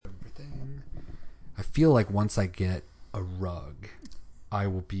feel like once I get a rug, I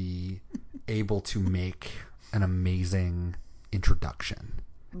will be able to make an amazing introduction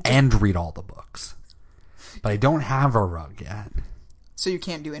and read all the books. But I don't have a rug yet. So you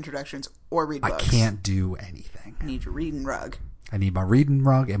can't do introductions or read books? I can't do anything. You need your reading rug. I need my reading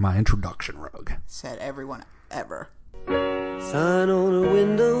rug and my introduction rug. Said everyone ever. Sign on a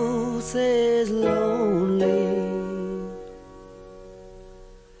window says lonely.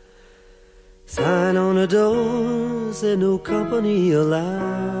 Sign on a door says no company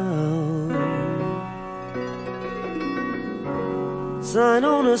allowed. Sign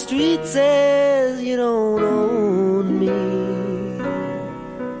on a street says you don't own me.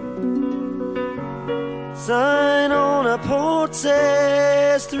 Sign on a porch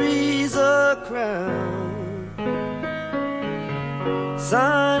says three's a crowd.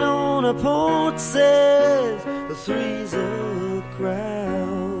 Sign on a porch says the three's a crowd.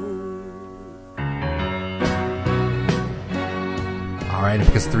 All right,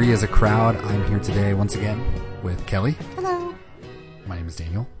 because 3 is a crowd, I'm here today once again with Kelly. Hello. My name is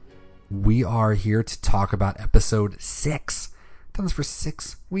Daniel. We are here to talk about episode 6. Done this for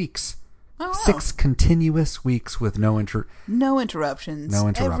 6 weeks. Oh, wow. 6 continuous weeks with no interruptions. No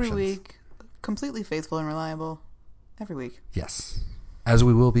interruptions. Every week. Completely faithful and reliable. Every week. Yes. As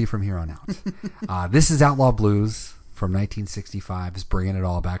we will be from here on out. This is Outlaw Blues from 1965. Is bringing it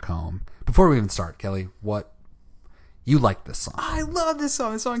all back home. Before we even start, Kelly, what you like this song? I love this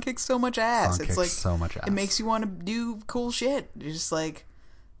song. This song kicks so much ass. It's like so much ass. It makes you want to do cool shit. You're just like,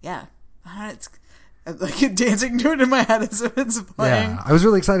 yeah, it's I'm like dancing to it in my head as if it's playing. Yeah, I was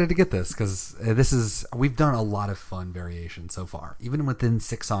really excited to get this because we've done a lot of fun variations so far, even within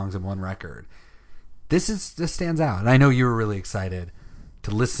 6 songs in one record. This stands out, and I know you were really excited to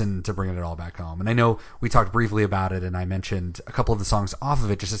listen to Bringing It All Back Home. And I know we talked briefly about it, and I mentioned a couple of the songs off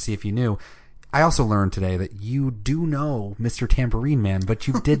of it just to see if you knew. I also learned today that you do know Mr. Tambourine Man, but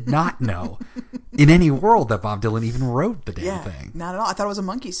you did not know in any world that Bob Dylan even wrote the damn thing. Not at all. I thought it was a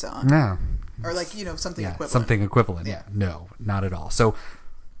Monkey song. No. Or like, something equivalent. Something equivalent. Yeah. No, not at all. So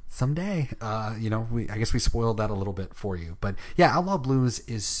someday, I guess we spoiled that a little bit for you. But yeah, Outlaw Blues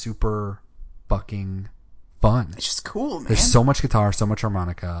is super fucking fun. It's just cool, man. There's so much guitar, so much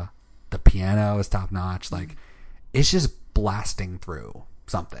harmonica. The piano is top notch. Like, it's just blasting through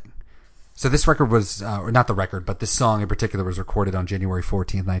something. So this record was, or not the record, but this song in particular was recorded on January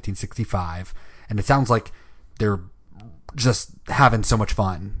 14th, 1965. And it sounds like they're just having so much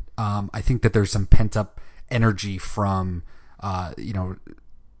fun. I think that there's some pent up energy from,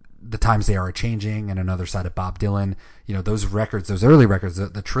 the times they are changing and another side of Bob Dylan. Those records, those early records,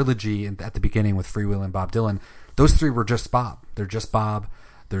 the trilogy at the beginning with Freewheel and Bob Dylan, those 3 were just Bob. They're just Bob.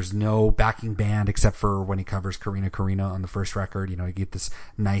 There's no backing band except for when he covers Karina Karina on the first record. You get this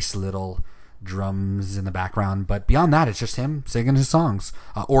nice little drums in the background. But beyond that, it's just him singing his songs.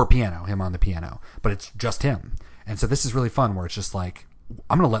 Or piano, him on the piano. But it's just him. And so this is really fun where it's just like,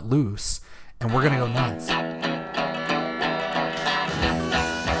 I'm going to let loose and we're going to go nuts.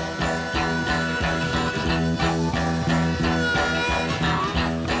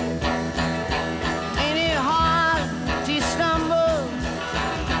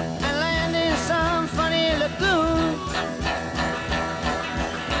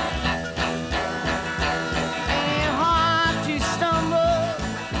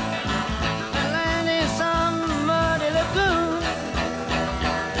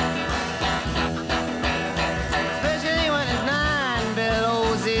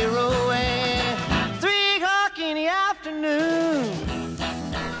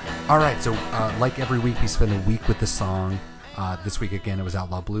 All right, so like every week, we spend a week with the song. This week, again, it was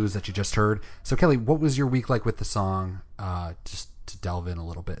Outlaw Blues that you just heard. So, Kelly, what was your week like with the song, just to delve in a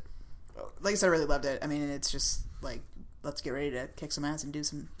little bit? Like I said, I really loved it. I mean, it's just like, let's get ready to kick some ass and do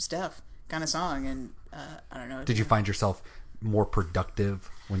some stuff kind of song. And I don't know. Did you find yourself more productive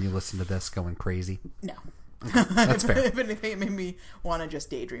when you listened to this, going crazy? No. Okay, that's fair. If anything, it made me want to just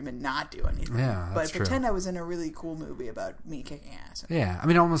daydream and not do anything. Yeah, that's But pretend I was in a really cool movie about me kicking ass. Yeah, I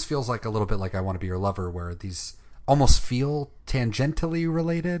mean, it almost feels like a little bit like I Want to Be Your Lover, where these almost feel tangentially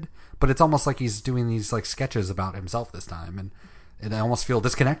related, but it's almost like he's doing these like sketches about himself this time, and they almost feel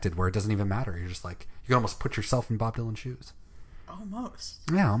disconnected, where it doesn't even matter. You're just like, you can almost put yourself in Bob Dylan's shoes. Almost.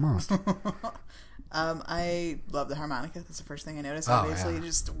 Yeah, almost. I love the harmonica. That's the first thing I noticed. Oh, Obviously, yeah.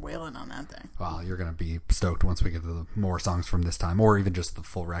 Just wailing on that thing. Well, you're going to be stoked once we get to the more songs from this time, or even just the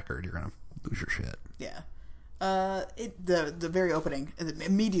full record. You're going to lose your shit. Yeah. The very opening,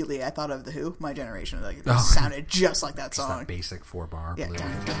 immediately I thought of The Who, My Generation. Like, it sounded just like that song. Just that basic 4-bar yeah, blues.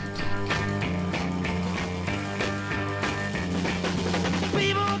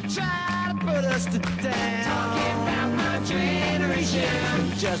 People try to put a bust it down. Talking about my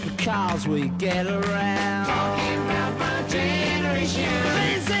generation. Just because we get around. Talking about my generation.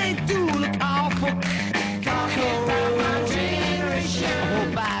 Things they do look awful. Talking about my generation. I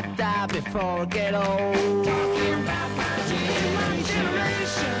hope I die before I get old. Talking about my generation.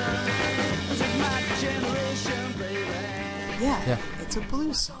 This is my generation, baby. Yeah. It's a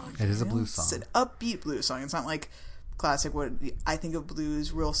blues song. It is a blues It's song. an upbeat blues song. It's not like classic what I think of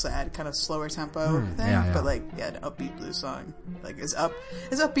blues, real sad, kind of slower tempo thing. yeah. But like, yeah, an upbeat blues song. Like as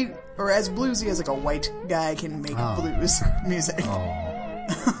upbeat or as bluesy as like a white guy can make blues music. Ouch.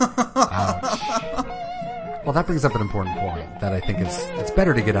 Well, that brings up an important point that I think it's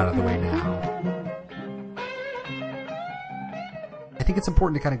better to get out of the way now. I think it's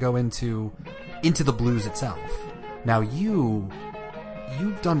important to kind of go into the blues itself. Now you're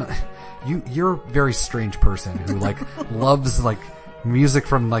a very strange person who like loves like music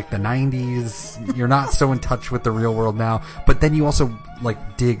from like the 90s. You're not so in touch with the real world now, but then you also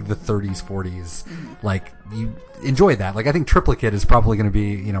like dig the 30s, 40s. Like you enjoy that. Like I think Triplicate is probably going to be,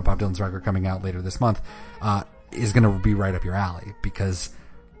 you know, Bob Dylan's record coming out later this month, is going to be right up your alley because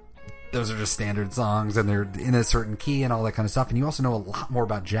those are just standard songs and they're in a certain key and all that kind of stuff. And you also know a lot more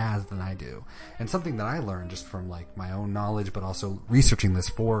about jazz than I do. And something that I learned just from like my own knowledge, but also researching this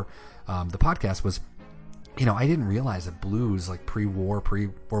for the podcast was, you know, I didn't realize that blues like pre-World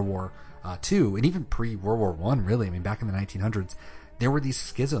War II and even pre-World War I, really, I mean, back in the 1900s, there were these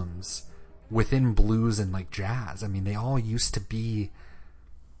schisms within blues and like jazz. I mean, they all used to be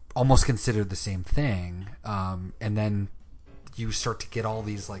almost considered the same thing. And then you start to get all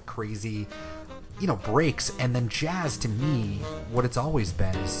these like crazy, you know, breaks. And then jazz, to me, what it's always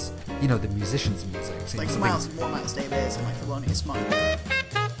been is, you know, the musician's music. So Like Miles Davis and like Thelonious Monk.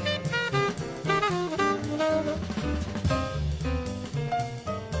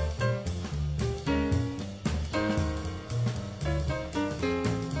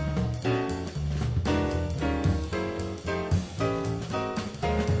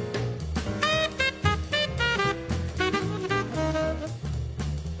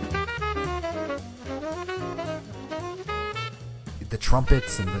 the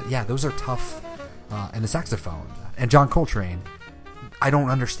trumpets and those are tough, and the saxophone and John Coltrane. I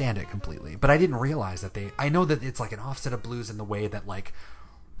don't understand it completely, but I didn't realize that I know that it's like an offset of blues in the way that like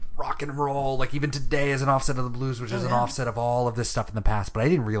rock and roll, like even today, is an offset of the blues, which is an offset of all of this stuff in the past. But I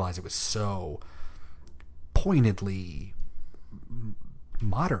didn't realize it was so pointedly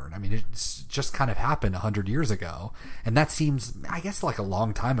modern. I mean, it's just kind of happened 100 years ago, and that seems, I guess, like a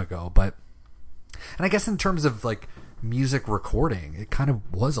long time ago. But, and I guess in terms of like music recording, it kind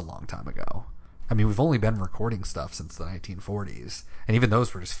of was a long time ago. I mean, we've only been recording stuff since the 1940s, and even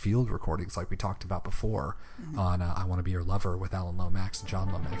those were just field recordings, like we talked about before on "I Want to Be Your Lover" with Alan Lomax and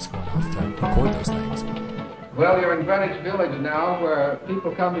John Lomax going off to record those things. Well, you're in Greenwich Village now, where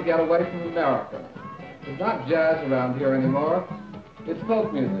people come to get away from America. There's not jazz around here anymore. It's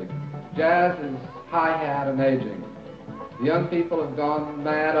folk music. Jazz is hi-hat and aging. The young people have gone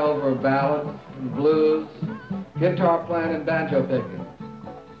mad over ballads and blues, guitar playing and banjo picking.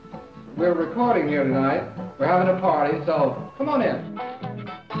 We're recording here tonight. We're having a party, so come on in.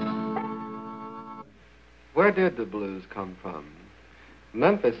 Where did the blues come from?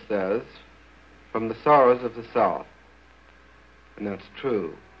 Memphis says, from the sorrows of the South. And that's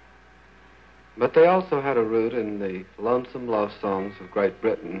true. But they also had a root in the lonesome love songs of Great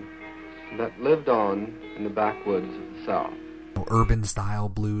Britain that lived on in the backwoods of the South. Urban style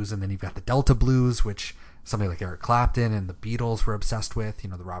blues, and then you've got the Delta blues, which somebody like Eric Clapton and the Beatles were obsessed with,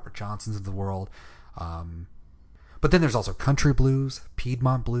 the Robert Johnsons of the world. But then there's also country blues,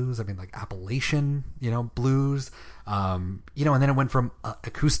 Piedmont blues, I mean, like Appalachian, blues, and then it went from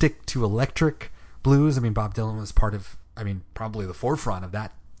acoustic to electric blues. I mean, Bob Dylan was probably the forefront of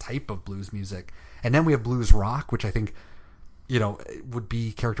that type of blues music. And then we have blues rock, which I think, would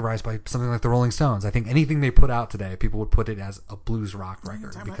be characterized by something like the Rolling Stones. I think anything they put out today, people would put it as a blues rock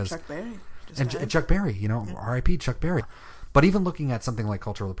record. Because Chuck Berry. And Chuck Berry, R.I.P. Chuck Berry. But even looking at something like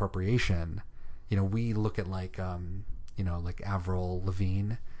cultural appropriation, we look at like Avril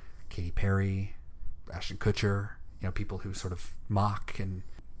Lavigne, Katy Perry, Ashton Kutcher, people who sort of mock and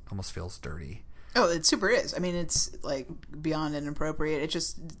almost feels dirty. Oh, it super is. I mean, it's like beyond inappropriate. It's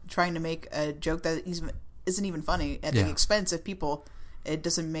just trying to make a joke that isn't even funny at the expense of people. It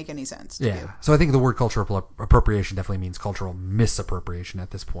doesn't make any sense to do. So I think the word cultural appropriation definitely means cultural misappropriation at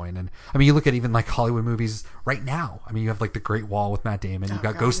this point. And I mean, you look at even like Hollywood movies right now. I mean, you have like The Great Wall with Matt Damon. You've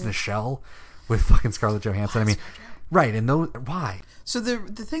got Ghost in the Shell with fucking Scarlett Johansson. I mean, right. And those, why? So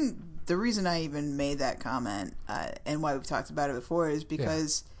the reason I even made that comment and why we've talked about it before is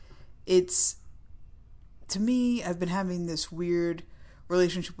because it's to me, I've been having this weird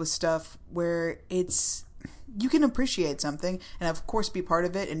relationship with stuff where you can appreciate something and of course be part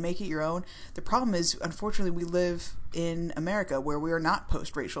of it and make it your own. The problem is, unfortunately, we live in America where we are not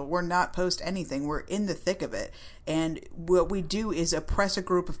post-racial. We're not post anything. We're in the thick of it. And what we do is oppress a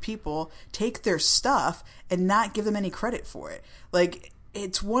group of people, take their stuff, and not give them any credit for it. Like,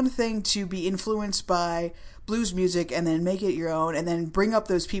 it's one thing to be influenced by blues music and then make it your own and then bring up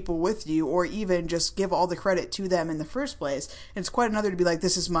those people with you, or even just give all the credit to them in the first place. And it's quite another to be like,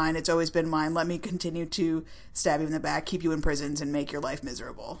 this is mine, it's always been mine, let me continue to stab you in the back, keep you in prisons, and make your life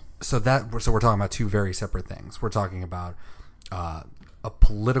miserable. So we're talking about two very separate things. We're talking about a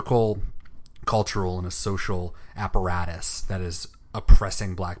political, cultural, and a social apparatus that is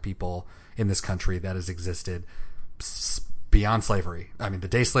oppressing black people in this country that has existed beyond slavery. I mean, the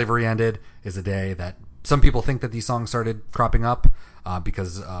day slavery ended is a day that some people think that these songs started cropping up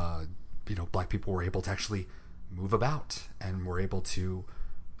because black people were able to actually move about and were able to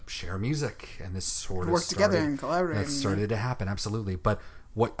share music, and this sort of work together and collaborate. That started to happen, absolutely. But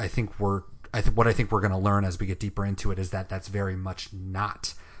what I think we're going to learn as we get deeper into it is that that's very much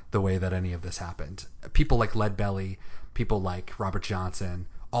not the way that any of this happened. People like Lead Belly, people like Robert Johnson,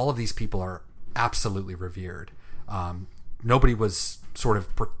 all of these people are absolutely revered. Nobody was sort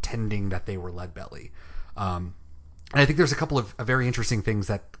of pretending that they were Lead Belly. And I think there's a couple of very interesting things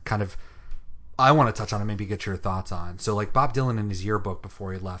that kind of I want to touch on and maybe get your thoughts on. So like Bob Dylan in his yearbook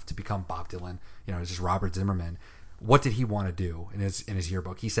before he left to become Bob Dylan, it's just Robert Zimmerman. What did he want to do in his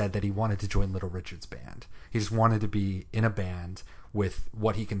yearbook? He said that he wanted to join Little Richard's band. He just wanted to be in a band with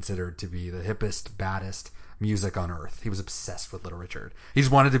what he considered to be the hippest, baddest music on earth. He was obsessed with Little Richard. He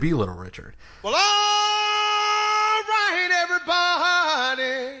just wanted to be Little Richard. Well, all right,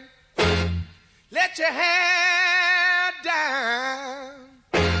 everybody, let your hair down.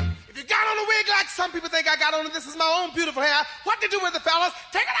 If you got on a wig like some people think I got on, this is my own beautiful hair. What to do with it, fellas?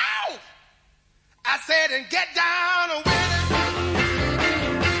 Take it off! I said, and get down with it.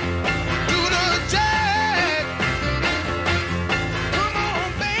 Do the jazz. Come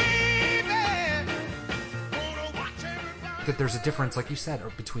on, baby. Wanna watch everybody. That there's a difference, like you said,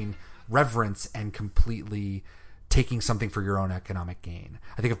 between reverence and completely taking something for your own economic gain.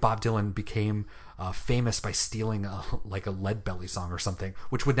 I think if Bob Dylan became famous by stealing a Lead Belly song or something,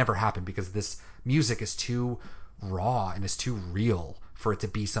 which would never happen because this music is too raw and is too real for it to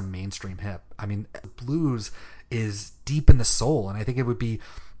be some mainstream hip. I mean, blues is deep in the soul, and I think it would be,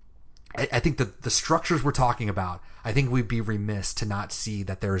 I think the structures we're talking about, I think we'd be remiss to not see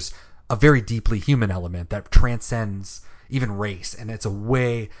that there's a very deeply human element that transcends even race, and it's a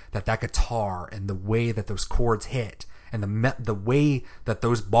way that guitar and the way that those chords hit and the way that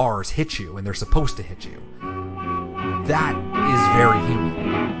those bars hit you and they're supposed to hit you, that is very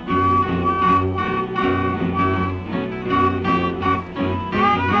human.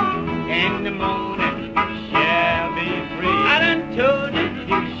 In the morning you shall be free. I done told you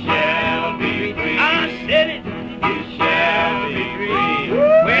you shall be free. I said it, you shall be free.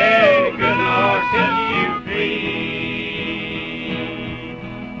 Where the good Lord set you free.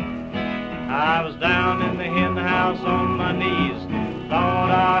 I was down in the hen house on my knees.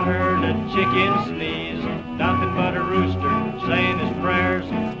 Thought I heard a chicken sneeze. Nothing but a rooster saying his prayers,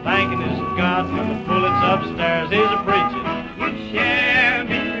 thanking his God for the bullets upstairs. Here's a preaching. You shall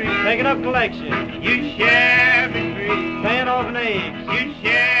be free. Taking up collection. You shall be free. Paying off an eggs. You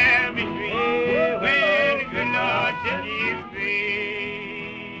shall be free. When the good Lord set you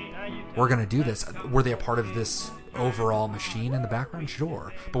free. We're going to do this. Were they a part of this overall machine in the background?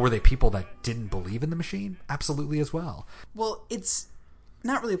 Sure. But were they people that didn't believe in the machine? Absolutely as well. Well, it's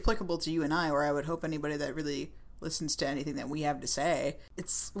not really applicable to you and I, or I would hope anybody that really listens to anything that we have to say.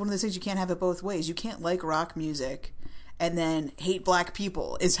 It's one of those things you can't have it both ways. You can't like rock music and then hate black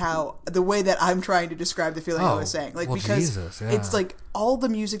people is how the way that I'm trying to describe the feeling I was saying. Like, well, because Jesus, yeah. It's like all the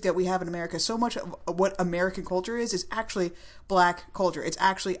music that we have in America, so much of what American culture is actually black culture. It's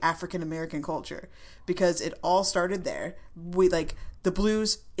actually African American culture because it all started there. We like the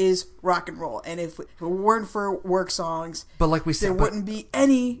blues is rock and roll, and if it weren't for work songs, but like we said, there wouldn't be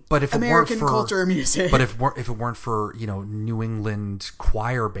any American culture or music. But if it weren't for New England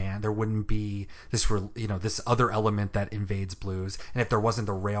choir band, there wouldn't be this this other element that invades blues. And if there wasn't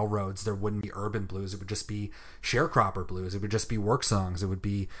the railroads, there wouldn't be urban blues. It would just be sharecropper blues. It would just be work songs. It would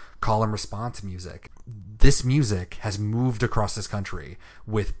be call and response music. This music has moved across this country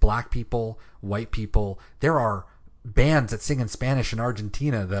with black people, white people. There are bands that sing in Spanish in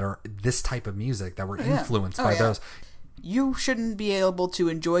Argentina that are this type of music that were influenced by those. You shouldn't be able to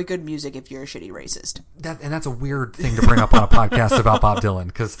enjoy good music if you're a shitty racist. And that's a weird thing to bring up on a podcast about Bob Dylan,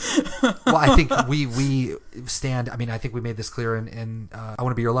 because Well, I think we stand. I mean, I think we made this clear in I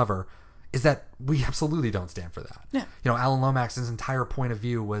Want to Be Your Lover, is that we absolutely don't stand for that. Yeah. You know, Alan Lomax's entire point of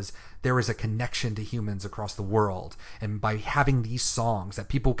view was there is a connection to humans across the world, and by having these songs that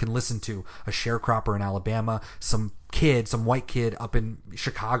people can listen to, a sharecropper in Alabama, some white kid up in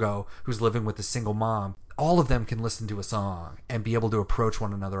Chicago who's living with a single mom, all of them can listen to a song and be able to approach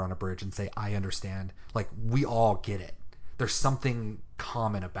one another on a bridge and say, I understand. Like, we all get it. There's something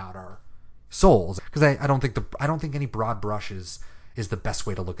common about our souls. Because I don't think any broad brush is the best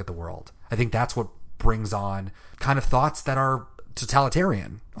way to look at the world. I think that's what brings on kind of thoughts that are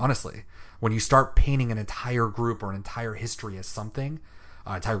totalitarian, honestly. When you start painting an entire group or an entire history as something,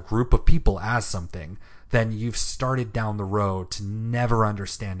 an entire group of people as something, then you've started down the road to never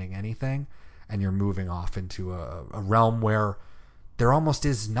understanding anything, and you're moving off into a realm where there almost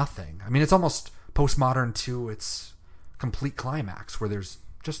is nothing. I mean, it's almost postmodern to its complete climax, where there's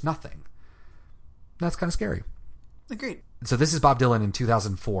just nothing. That's kind of scary. Agreed. So this is Bob Dylan in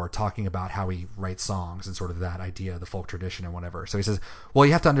 2004 talking about how he writes songs and sort of that idea, the folk tradition and whatever. So he says, well,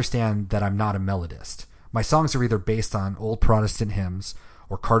 you have to understand that I'm not a melodist. My songs are either based on old Protestant hymns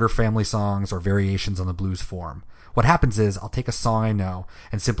or Carter family songs or variations on the blues form. What happens is I'll take a song I know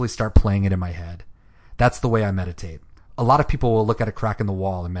and simply start playing it in my head. That's the way I meditate. A lot of people will look at a crack in the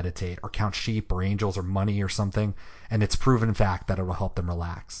wall and meditate, or count sheep or angels or money or something, and it's proven fact that it will help them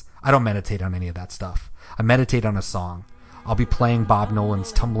relax. I don't meditate on any of that stuff. I meditate on a song. I'll be playing Bob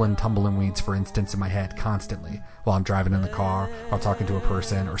Nolan's Tumbling Weeds, for instance, in my head constantly while I'm driving in the car, or talking to a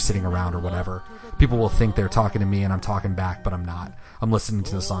person, or sitting around, or whatever. People will think they're talking to me and I'm talking back, but I'm not. I'm listening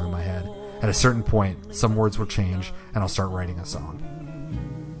to the song in my head. At a certain point, some words will change, and I'll start writing a song.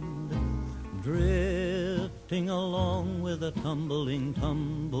 Drifting along with a tumbling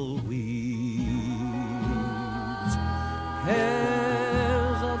tumbleweeds.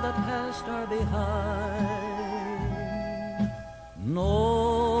 Cares of the past are behind. Nowhere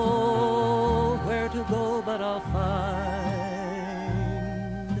to go but I'll find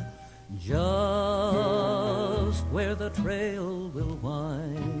just where the trail will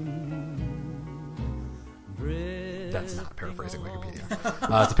wind. That's not paraphrasing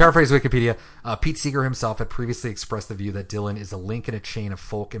Wikipedia. To paraphrase Wikipedia, Pete Seeger himself had previously expressed the view that Dylan is a link in a chain of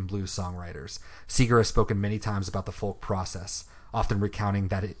folk and blues songwriters. Seeger has spoken many times about the folk process, often recounting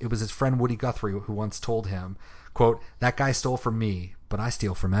that it was his friend Woody Guthrie who once told him, quote, that guy stole from me, but I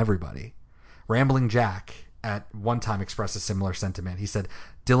steal from everybody. Rambling Jack at one time expressed a similar sentiment. He said,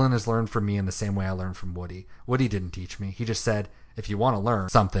 Dylan has learned from me in the same way I learned from Woody. Woody didn't teach me. He just said, if you want to learn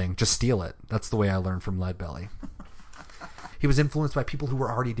something, just steal it. That's the way I learned from Leadbelly. He was influenced by people who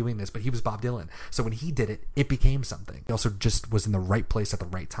were already doing this, but he was Bob Dylan. So when he did it, it became something. He also just was in the right place at the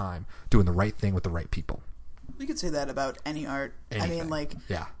right time, doing the right thing with the right people. You could say that about any art. Anything. I mean, like,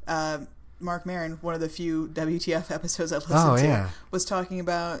 yeah. Mark Maron, one of the few WTF episodes I've listened to, was talking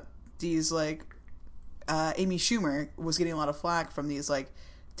about these, like, Amy Schumer was getting a lot of flack from these, like,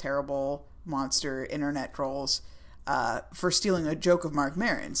 terrible monster internet trolls for stealing a joke of Mark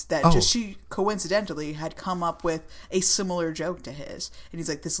Maron's that just she coincidentally had come up with a similar joke to his. And he's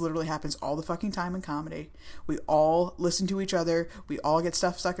like, this literally happens all the fucking time in comedy. We all listen to each other. We all get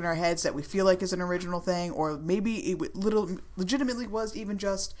stuff stuck in our heads that we feel like is an original thing, or maybe it legitimately was even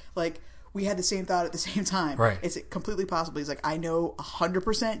just like we had the same thought at the same time. Right. It's completely possible. He's like, I know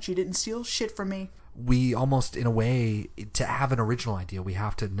 100% she didn't steal shit from me. We almost, in a way, to have an original idea, we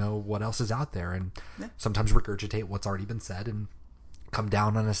have to know what else is out there, and sometimes regurgitate what's already been said and come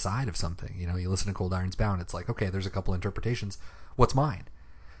down on a side of something. You know, you listen to Cold Iron's Bound, it's like, okay, there's a couple interpretations. What's mine?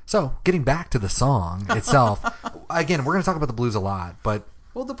 So, getting back to the song itself, again, we're going to talk about the blues a lot, but...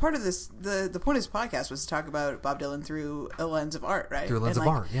 Well, the part of this, the point of this podcast was to talk about Bob Dylan through a lens of art, right? Through a lens of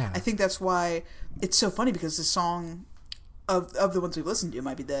art, yeah. I think that's why it's so funny, because the song of the ones we've listened to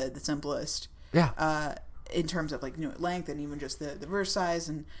might be the simplest. Yeah. In terms of, like, you know, length and even just the verse size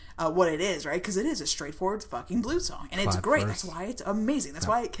and what it is, right? Because it is a straightforward fucking blues song, and it's great. Verse. That's why it's amazing. That's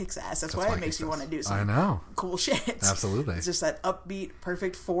why it kicks ass. That's why it makes you want to do some cool shit. Absolutely. It's just that upbeat,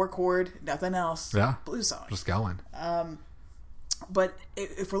 perfect 4-chord, nothing else. Yeah. Blues song. Just going. But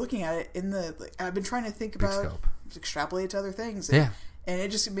if we're looking at it I've been trying to think about extrapolate it to other things. And, and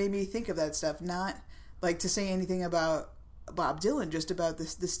it just made me think of that stuff. Not like to say anything about Bob Dylan, just about the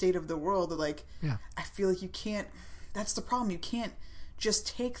state of the world. Like, I feel like you can't. That's the problem. You can't just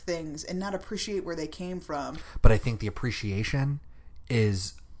take things and not appreciate where they came from. But I think the appreciation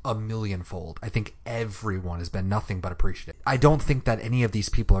is a millionfold. I think everyone has been nothing but appreciative. I don't think that any of these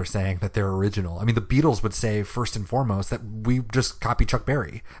people are saying that they're original. I mean, the Beatles would say first and foremost that we just copied Chuck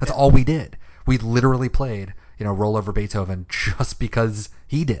Berry. That's all we did. We literally played, Roll Over Beethoven just because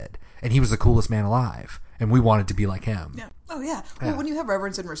he did. and he was the coolest man alive, and we wanted to be like him. Yeah. Oh yeah. Well, when you have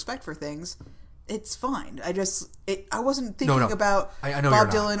reverence and respect for things, it's fine. I wasn't thinking about I know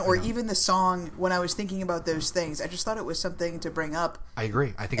Bob you're not. Dylan or even the song when I was thinking about those things. I just thought it was something to bring up. I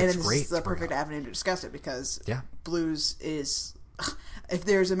agree. I think and it's great. It's the perfect avenue to discuss it because Yeah. blues is, if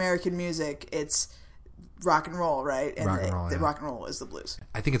there's American music, it's rock and roll, right? And Rock and roll, yeah. rock and roll is the blues.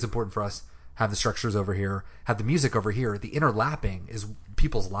 I think it's important for us have the structures over here, have the music over here. The interlapping is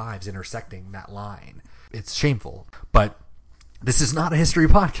people's lives intersecting that line. It's shameful, but this is not a history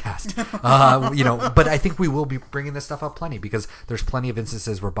podcast, but I think we will be bringing this stuff up plenty because there's plenty of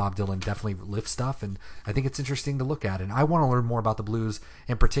instances where Bob Dylan definitely lifts stuff, and I think it's interesting to look at. And I want to learn more about the blues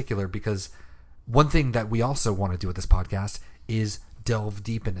in particular because one thing that we also want to do with this podcast is delve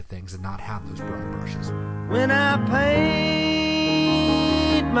deep into things and not have those broad brushes. When I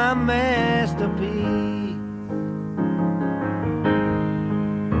paint my masterpiece,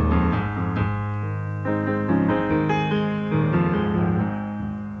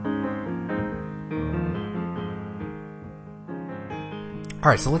 All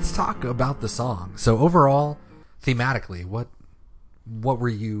right, so let's talk about the song. So overall, thematically, what were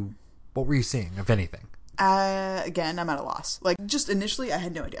you seeing, if anything? Again, I'm at a loss. Like, just initially, I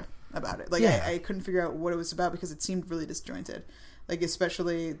had no idea about it. Like, Yeah. I couldn't figure out what it was about because it seemed really disjointed. Like,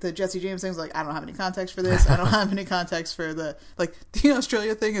 especially the Jesse James things. Like, I don't have any context for this. I don't have any context for the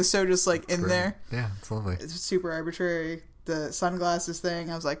Australia thing is so just like in there. Yeah, it's lovely. It's super arbitrary. The sunglasses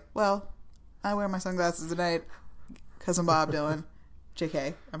thing. I was like, well, I wear my sunglasses tonight because I'm Bob Dylan.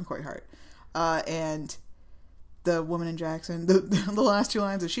 JK, I'm Corey Hart. And the woman in Jackson, the last two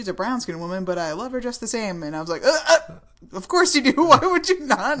lines is, she's a brown-skinned woman, but I love her just the same. And I was like, of course you do. Why would you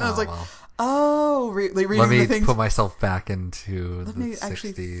not? And I was like, reading Let me the things. put myself back into Let the me 60s.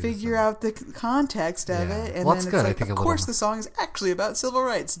 actually figure out the context of Yeah. it. And Well, then that's it's good. I like, think a of little course more. the song is actually about civil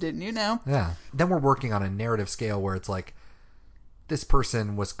rights. Didn't you know? Yeah. Then we're working on a narrative scale where it's like, this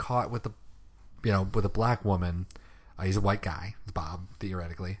person was caught with with a black woman. He's a white guy, it's Bob,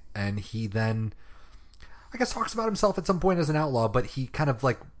 theoretically. And he then, I guess, talks about himself at some point as an outlaw, but he kind of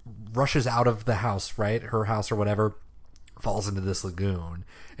like rushes out of the house, right? Her house or whatever, falls into this lagoon.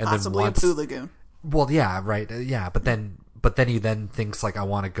 And Possibly then a poo lagoon. Well, yeah, right. Yeah, but then he then thinks like, I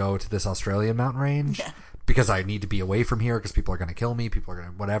want to go to this Australian mountain range because I need to be away from here because people are going to kill me, people are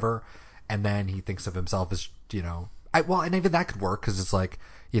going to whatever. And then he thinks of himself as, and even that could work because it's like,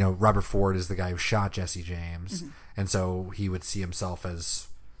 Robert Ford is the guy who shot Jesse James. Mm-hmm. And so he would see himself as,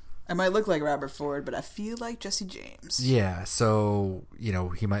 I might look like Robert Ford, but I feel like Jesse James. yeah. So,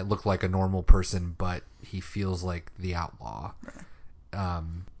 he might look like a normal person, but he feels like the outlaw. Right.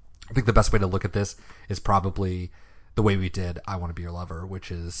 I think the best way to look at this is probably the way we did I Want to Be Your Lover, which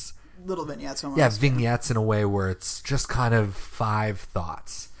is little vignettes almost. Yeah, vignettes in a way where it's just kind of 5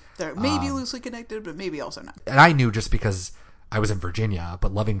 thoughts. They're maybe loosely connected, but maybe also not. And I knew just because I was in Virginia,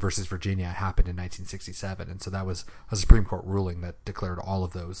 but Loving versus Virginia happened in 1967, and so that was a Supreme Court ruling that declared all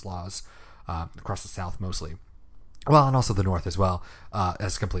of those laws across the South mostly. Well, and also the North as well,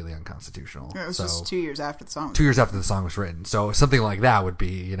 as completely unconstitutional. It was just 2 years after the song. 2 years after the song was written. So something like that would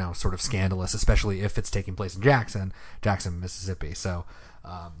be, sort of scandalous, especially if it's taking place in Jackson, Mississippi. So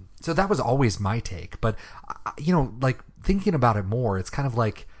that was always my take. But, like thinking about it more, it's kind of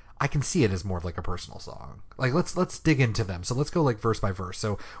like, I can see it as more of like a personal song. Like let's dig into them. So let's go like verse by verse.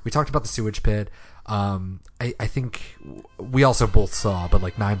 So we talked about the sewage pit. I think we also both saw, but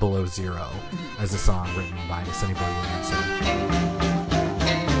like 9 Below Zero as a song written by Sonny Boy Williamson.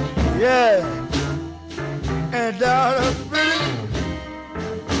 Yeah, and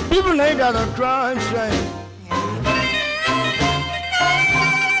people ain't got a crime shame.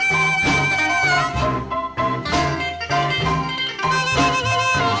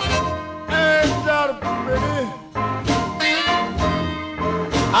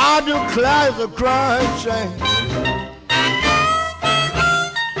 I declare the crime shame.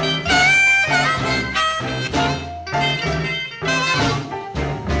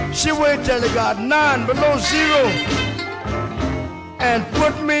 She waited till it got 9 below zero and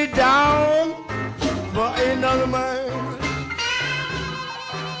put me down for another man.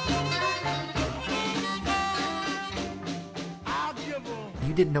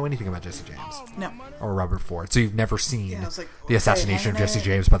 You didn't know anything about Jesse James. No. Or Robert Ford. So you've never seen I was like, The Assassination of Jesse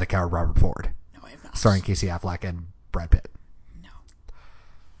James by the coward Robert Ford. No, I have not. Starring Casey Affleck and Brad Pitt. No.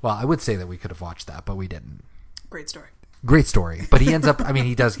 Well, I would say that we could have watched that, but we didn't. Great story. Great story. But he ends up,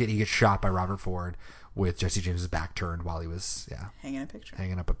 he gets shot by Robert Ford with Jesse James's back turned while he was, hanging a picture.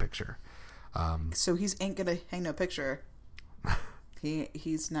 hanging up a picture. So he's ain't gonna hang no picture.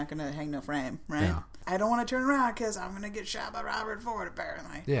 He's not going to hang no frame, right? Yeah. I don't want to turn around because I'm going to get shot by Robert Ford,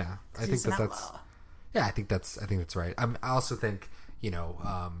 apparently. Yeah, I think He's an that's. outlaw. Yeah, I think that's right. I also think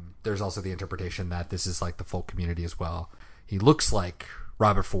there's also the interpretation that this is like the folk community as well. He looks like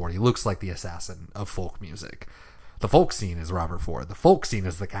Robert Ford. He looks like the assassin of folk music. The folk scene is Robert Ford. The folk scene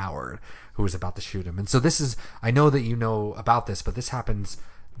is the coward who is about to shoot him. And so this is, I know that you know about this, but this happens,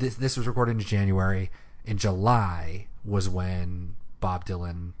 this was recorded in January. In July was when Bob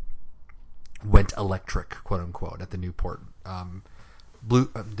Dylan went electric, quote unquote, at the Newport,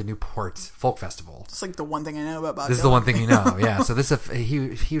 the Newport Folk Festival. It's like the one thing I know about Bob This is Dylan. the one thing you know, yeah. So this is a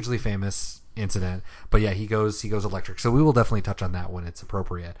hugely famous incident. But yeah, he goes electric. So we will definitely touch on that when it's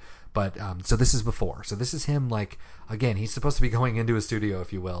appropriate. But so this is before. So this is him, like, again, he's supposed to be going into a studio,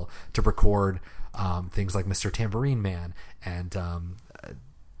 if you will, to record things like Mr. Tambourine Man and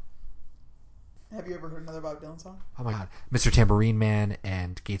Have you ever heard another Bob Dylan song? oh my God, Mr. Tambourine Man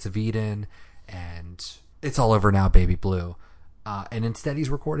and Gates of Eden and It's All Over Now, Baby Blue. And instead he's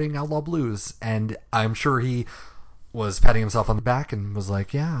recording Outlaw Blues. And I'm sure he was patting himself on the back and was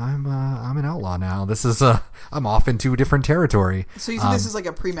like, yeah, I'm an outlaw now. This is, I'm off into a different territory. So you think this is like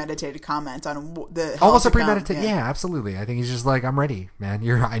a premeditated comment on the... Almost a premeditated, yeah, absolutely. I think he's just like, I'm ready, man.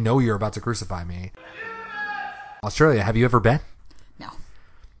 I know you're about to crucify me. Australia, have you ever been? No.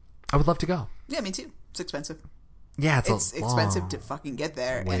 I would love to go. Yeah, me too. It's expensive. Yeah, It's expensive to fucking get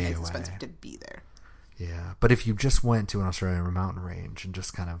there, way and it's away. expensive to be there. Yeah, but if you just went to an Australian mountain range and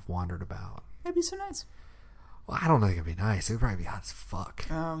just kind of wandered about, It'd be so nice. well, I don't think it'd be nice. It'd probably be hot as fuck.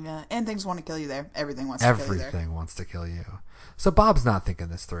 Oh, yeah. And things want to kill you there. Everything wants to kill you there. Everything wants to kill you. So Bob's not thinking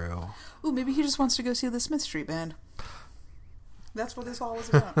this through. Ooh, maybe he just wants to go see the Smith Street Band. That's what this all was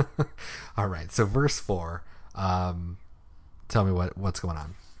about. All right, so verse 4. Tell me what's going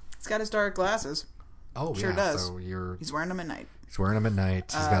on. He's got his dark glasses. Oh, Sure yeah. does. So He's wearing them at night. he's wearing them at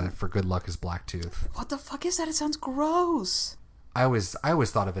night. He's got it for good luck his black tooth. What the fuck is that? It sounds gross. I always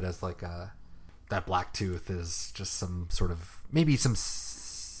thought of it as like that black tooth is just some sort of maybe some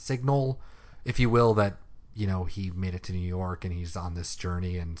signal, if you will, that he made it to New York and he's on this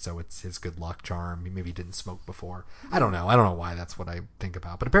journey, and so it's his good luck charm. Maybe he didn't smoke before. I don't know why that's what I think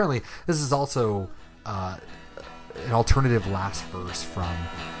about. But apparently this is also an alternative last verse from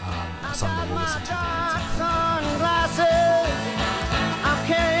a song that we'll listen to later. Sunglasses, I'm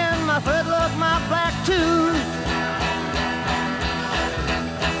carrying my footlook, my black tooth.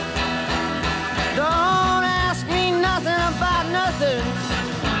 Don't ask me nothing about nothing.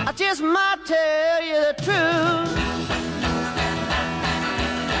 I just might tell you the truth.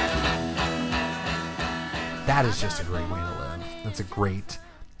 That is just a great way to live. That's a great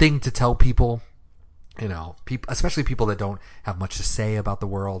thing to tell people. People, especially people that don't have much to say about the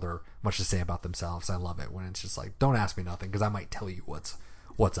world or much to say about themselves. I love it when it's just like, don't ask me nothing because I might tell you what's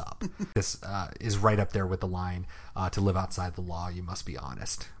up. This is right up there with the line, to live outside the law, you must be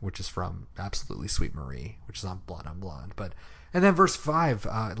honest, which is from Absolutely Sweet Marie, which is on Blood on Blonde. And then verse 5,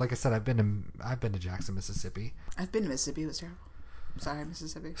 like I said, I've been to Jackson, Mississippi. I've been to Mississippi. It was terrible. Sorry,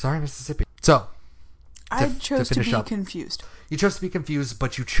 Mississippi. Sorry, Mississippi. So, I chose to finish be up. confused. You chose to be confused,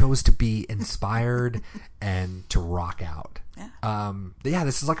 but you chose to be inspired and to rock out. Yeah.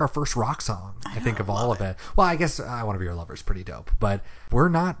 This is like our first rock song, I think, of all of it. Well, I guess I Want to Be Your Lover is pretty dope, but we're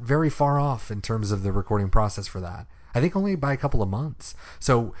not very far off in terms of the recording process for that. I think only by a couple of months.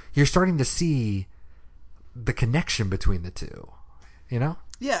 So you're starting to see the connection between the two,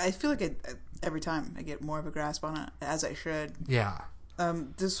 Yeah, I feel like every time I get more of a grasp on it, as I should. Yeah.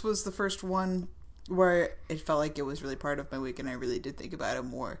 This was the first one where it felt like it was really part of my week, and I really did think about it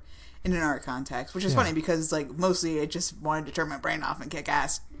more in an art context, which is funny because like mostly I just wanted to turn my brain off and kick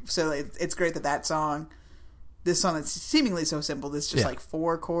ass. So it's great that song, this song that's seemingly so simple, this just like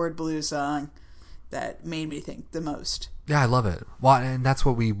 4-chord blues song that made me think the most. Yeah, I love it. Well, and that's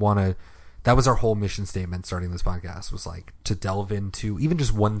what we want to. That was our whole mission statement starting this podcast, was like to delve into even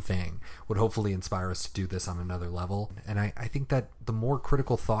just one thing would hopefully inspire us to do this on another level. And I think that the more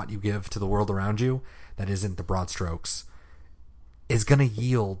critical thought you give to the world around you that isn't the broad strokes is going to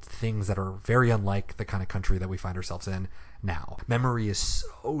yield things that are very unlike the kind of country that we find ourselves in now. Memory is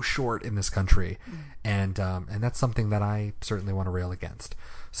so short in this country, and that's something that I certainly want to rail against.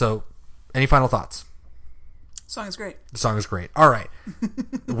 So, any final thoughts? The song is great. The song is great. All right.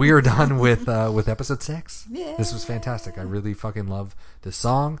 We are done with episode 6. Yeah. This was fantastic. I really fucking love this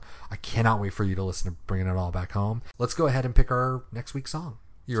song. I cannot wait for you to listen to Bringing It All Back Home. Let's go ahead and pick our next week's song.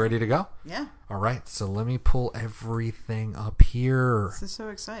 You ready to go? Yeah. All right. So let me pull everything up here. This is so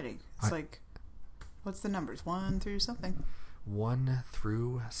exciting. It's like, what's the numbers? 1 through something? 1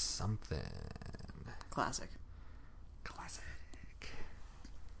 through something. Classic.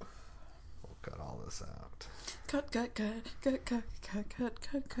 this out. Cut.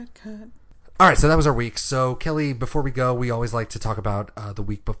 All right, so that was our week. So, Kelly, before we go, we always like to talk about the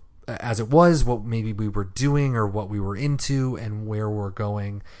week as it was, what maybe we were doing or what we were into and where we're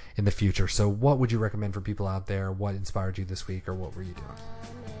going in the future. So what would you recommend for people out there? What inspired you this week, or what were you doing?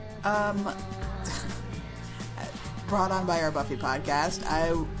 Brought on by our Buffy podcast,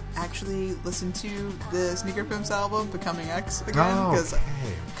 I actually listened to the Sneaker Pimps album, Becoming X, again, because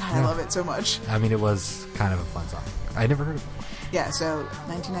I love it so much. I mean, it was kind of a fun song. I never heard of it before. Yeah, so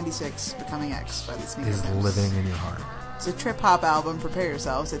 1996, Becoming X by the Sneaker Is Pimps. living in your heart. It's a trip-hop album, prepare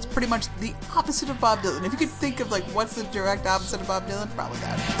yourselves. It's pretty much the opposite of Bob Dylan. If you could think of, like, what's the direct opposite of Bob Dylan, probably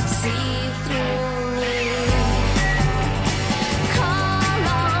that. See through me. Call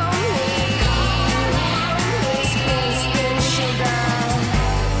on me. Space and sugar.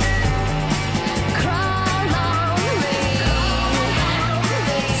 Crawl on me.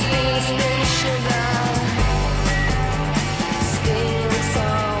 Space and sugar. Spins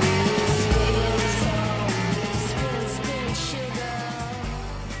on me. Space and sugar.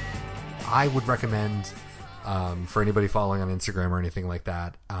 I would recommend, for anybody following on Instagram or anything like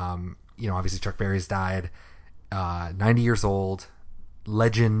that, obviously Chuck Berry's died, 90 years old,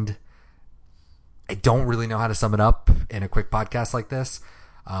 legend. I don't really know how to sum it up in a quick podcast like this.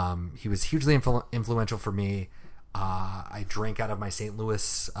 He was hugely influential for me. I drank out of my St.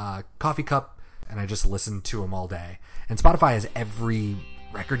 Louis coffee cup, and I just listened to him all day. And Spotify has every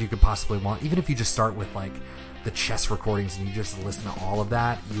record you could possibly want. Even if you just start with like the Chess recordings and you just listen to all of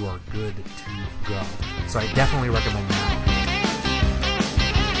that, you are good to go. So I definitely recommend that.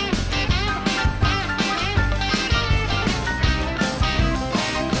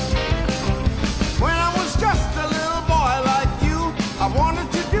 When I was just a little boy like you, I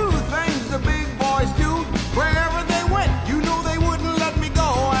wanted to do things the big boys do. Wherever they went, you know they wouldn't let me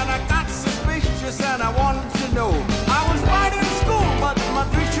go. And I got suspicious and I wanted to know. I was right in school, but my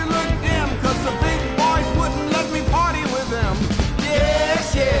future looked dim, 'cause the big boys wouldn't let me party with them.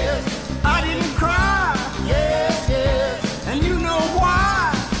 Yes, yes, I didn't cry. Yes, yes, and you know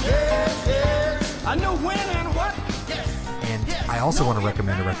why. Yes, yes, I know when and what. Yes. And I also want to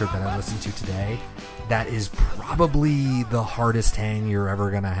recommend a record that I listened to today that is probably the hardest hang you're ever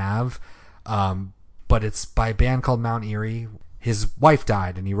going to have. But it's by a band called Mount Eerie. His wife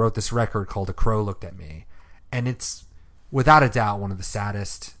died, and he wrote this record called A Crow Looked at Me. And it's, without a doubt, one of the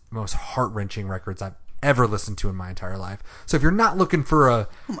saddest, most heart-wrenching records I've ever listened to in my entire life. So if you're not looking for Oh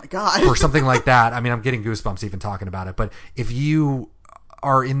my God. for something like that, I mean, I'm getting goosebumps even talking about it. But if you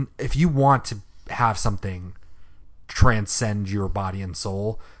want to have something transcend your body and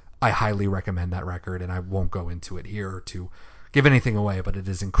soul, I highly recommend that record. And I won't go into it here to give anything away, but it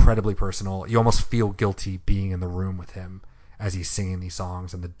is incredibly personal. You almost feel guilty being in the room with him as he's singing these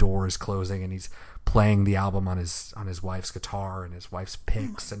songs, and the door is closing, and he's playing the album on his wife's guitar and his wife's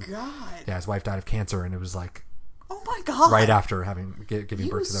picks. God. Yeah, his wife died of cancer, and it was like Oh my God. right after giving He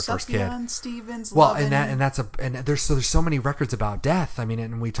birth was to their first kid. Sufjan Stevens. Well, loving and there's so many records about death. I mean,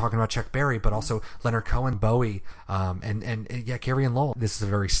 and we talking about Chuck Berry, but also Leonard Cohen, Bowie, and Carrie and Lowell. This is a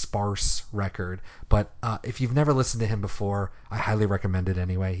very sparse record, but if you've never listened to him before, I highly recommend it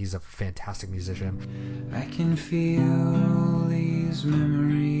anyway. He's a fantastic musician. I can feel these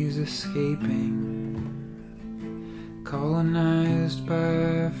memories escaping, colonized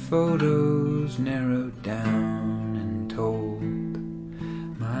by photos narrowed down and told,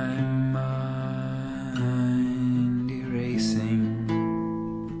 my mind erasing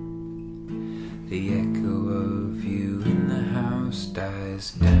the echo of you in the house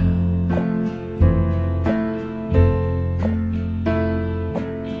dies down.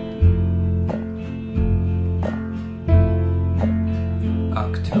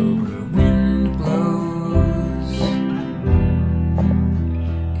 October wind blows,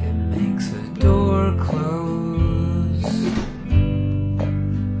 it makes a door close.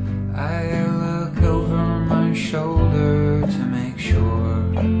 I look over my shoulder to make sure,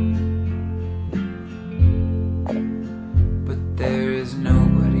 but there is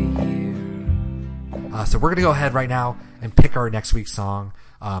nobody here. So we're going to go ahead right now and pick our next week's song.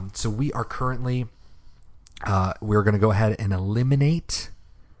 So we are currently, we're going to go ahead and eliminate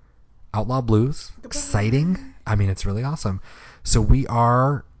Outlaw Blues. Exciting. I mean, it's really awesome. So we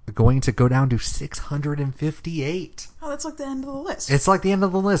are going to go down to 658. Oh, that's like the end of the list. It's like the end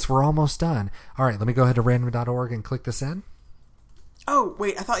of the list. We're almost done. All right, let me go ahead to random.org and click this in. Oh,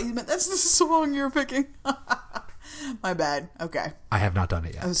 wait, I thought you meant that's the song you were picking. My bad. Okay. I have not done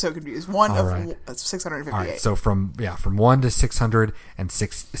it yet. I was so confused. One All of right. 658. All right, so from 1 to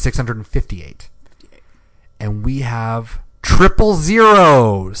 658. And we have triple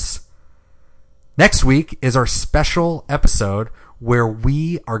zeros. Next week is our special episode where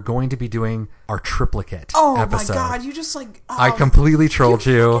we are going to be doing our triplicate episode. My God, you just like... Oh, I completely trolled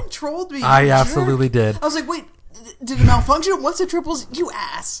you. fucking trolled me. I you absolutely jerk. did. I was like, wait, did it malfunction? What's the triples? You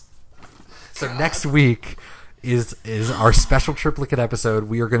ass. So next week is our special triplicate episode.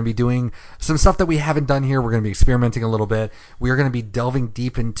 We are going to be doing some stuff that we haven't done here. We're going to be experimenting a little bit. We are going to be delving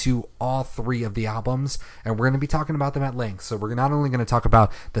deep into all 3 of the albums, and we're going to be talking about them at length. So we're not only going to talk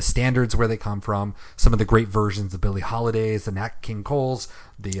about the standards, where they come from, some of the great versions of Billie Holiday's, the Nat King Cole's,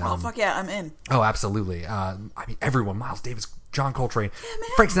 the Oh, fuck yeah, I'm in. Oh, absolutely. I mean, everyone, Miles Davis, John Coltrane,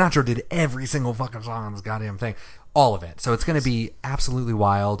 Frank Sinatra did every single fucking song on this goddamn thing. All of it. So it's going to be absolutely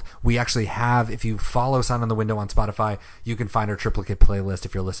wild. We actually have, if you follow Sound on the Window on Spotify, you can find our triplicate playlist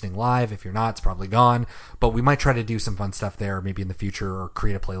if you're listening live. If you're not, it's probably gone. But we might try to do some fun stuff there, maybe in the future, or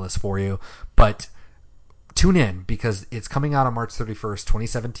create a playlist for you. But tune in, because it's coming out on March 31st,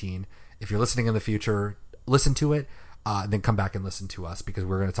 2017. If you're listening in the future, listen to it. Then come back and listen to us, because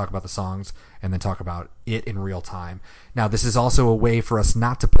we're going to talk about the songs and then talk about it in real time. Now, this is also a way for us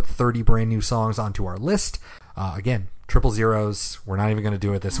not to put 30 brand new songs onto our list. Again, 000s. We're not even going to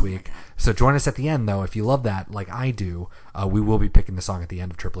do it this week. So join us at the end, though. If you love that, like I do, we will be picking the song at the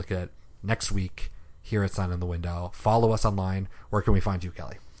end of Triplicate next week here at Sound in the Window. Follow us online. Where can we find you,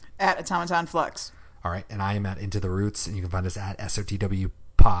 Kelly? At Automaton Flux. All right. And I am at Into the Roots, and you can find us at SOTW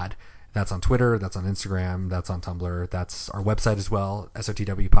Pod. That's on Twitter, that's on Instagram, that's on Tumblr, that's our website as well,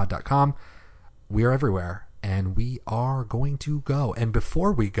 sotwpod.com. We are everywhere, and we are going to go. And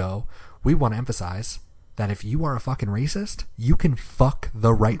before we go, we want to emphasize that if you are a fucking racist, you can fuck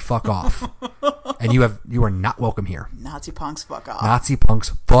the right fuck off. And you are not welcome here. Nazi punks, fuck off. Nazi punks,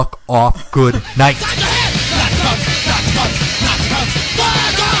 fuck off. Good night.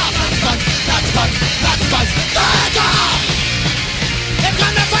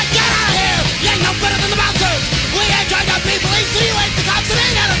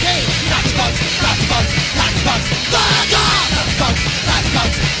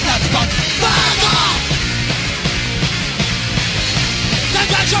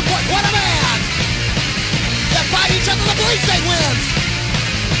 What a man! They fight each other, the police they wins!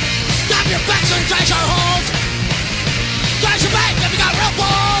 Stop your backs and trash our homes!